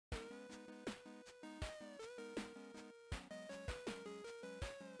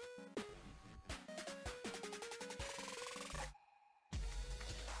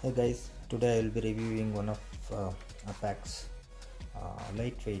Hey guys, today I will be reviewing one of Apacs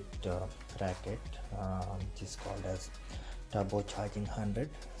lightweight racket, which is called as turbocharging 100.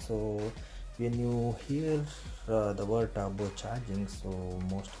 So when you hear the word turbocharging, so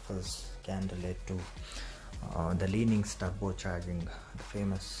most of us can relate to the Yonex turbocharging, the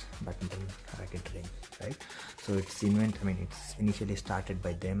famous badminton racket range, right? So it's initially started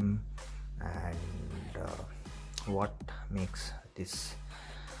by them, and what makes this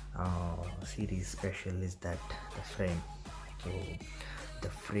series special is that the frame. So the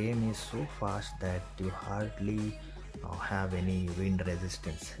frame is so fast that you hardly have any wind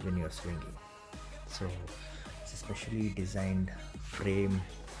resistance when you're swinging. So it's a specially designed frame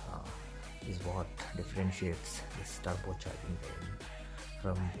is what differentiates this turbocharging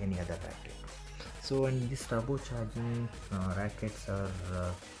from any other racket. So and these turbocharging rackets are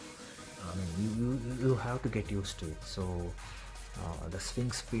you have to get used to it. So the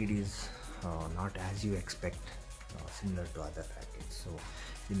swing speed is not as you expect, similar to other rackets. So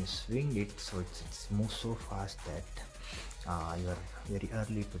when you swing it, so it moves so fast that you are very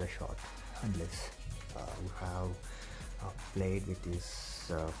early to the shot, unless you have played with this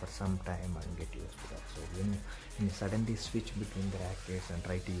for some time and get used to that. So when you suddenly switch between the rackets and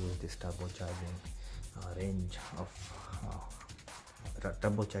try to use this turbocharging range of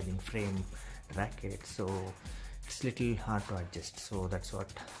turbocharging frame racket, so it's little hard to adjust. So that's what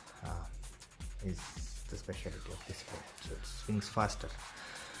is the specialty of this frame. So it swings faster,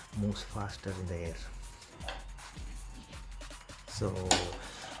 moves faster in the air. So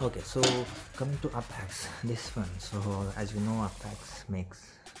okay, so coming to Apacs, this one, so as you know, Apacs makes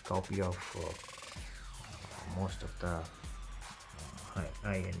copy of most of the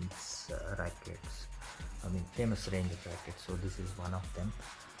high-end rackets, famous range of rackets. So this is one of them.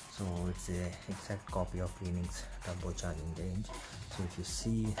 So it's a exact copy of Yonex turbocharging range. So if you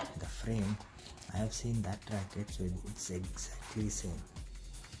see the frame, I have seen that racket, so it's exactly same,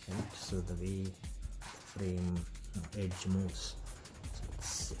 right? So the way the frame edge moves, so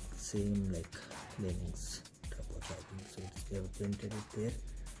it's same like Yonex turbocharging. So they have printed it there,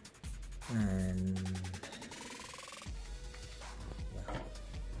 and yeah,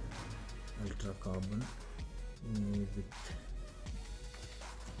 ultra carbon with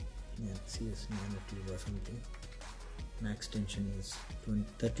CS nanotube or something. Max tension is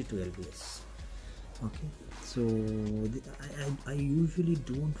 32 lbs. Okay, so I usually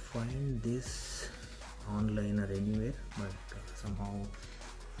don't find this online or anywhere, but somehow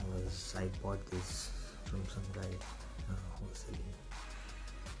I bought this from some guy who was selling.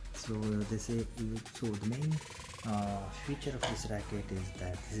 So they say, so the main feature of this racket is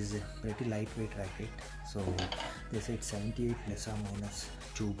that this is a pretty lightweight racket. So they say it's 78 plus or minus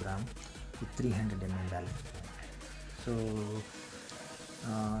 2 gram with 300 mm balance. So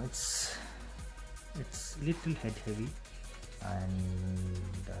it's little head heavy,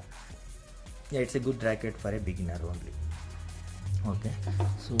 and yeah, it's a good racket for a beginner only. Okay,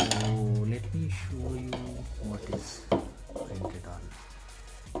 so let me show you what is printed on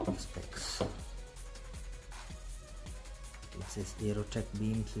the specs. It says Aerotech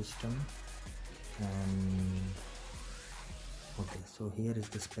beam system, and okay, so here is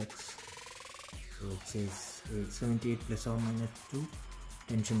the specs. So it says 78 plus or minus 2,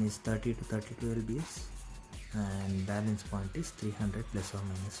 tension is 30 to 32 lbs, and balance point is 300 plus or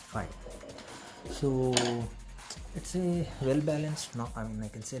minus 5. So it's a well balanced. No, I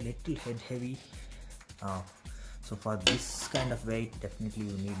can say little head heavy. So for this kind of weight, definitely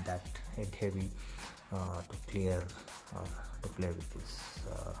you need that head heavy to clear or to play with this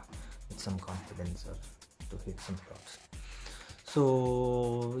with some confidence, or to hit some shots.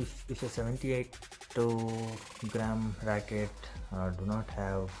 So if a 78 gram racket do not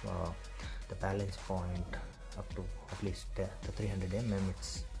have the balance point up to at least the 300 mm,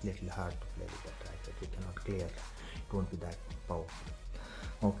 it's little hard to play with that racket. You cannot clear, it won't be that powerful.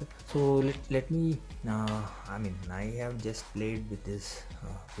 Okay, so let me I have just played with this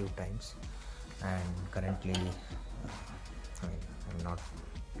a few times, and currently I'm not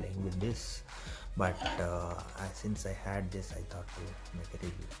playing with this, but since I had this, I thought to make a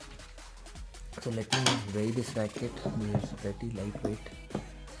review. So let me weigh this racket. This is pretty lightweight,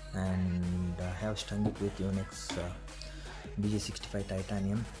 and I have strung it with Yonex BJ65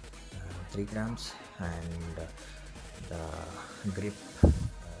 titanium, 3 grams, and the grip 0.5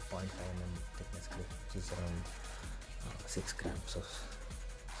 mm thickness grip, which is around 6 grams of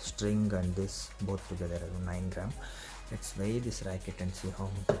string, and this both together around 9 gram. Let's weigh this racket and see how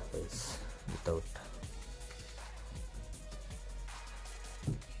much it weighs without.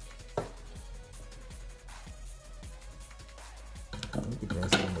 It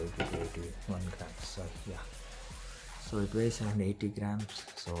weighs around it weighs around 80 grams,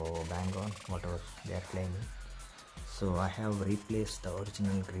 so bang on whatever they are claiming. So I have replaced the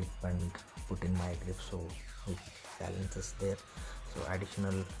original grip and put in my grip, so it balances there. So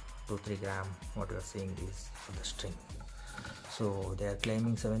additional 2-3 gram what you are seeing is for the string. So they are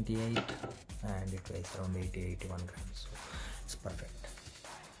claiming 78 and it weighs around 80-81 grams, so it's perfect.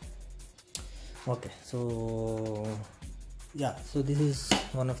 Okay, so yeah, so this is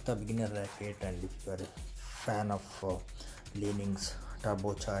one of the beginner racket, and if you are a fan of leanings,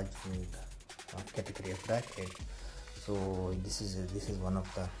 turbocharging category of racket, so this is one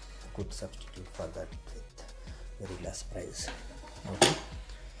of the good substitute for that with very less price. Okay,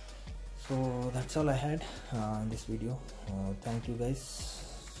 so that's all I had in this video. Thank you guys,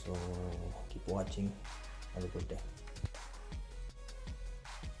 so keep watching, have a good day.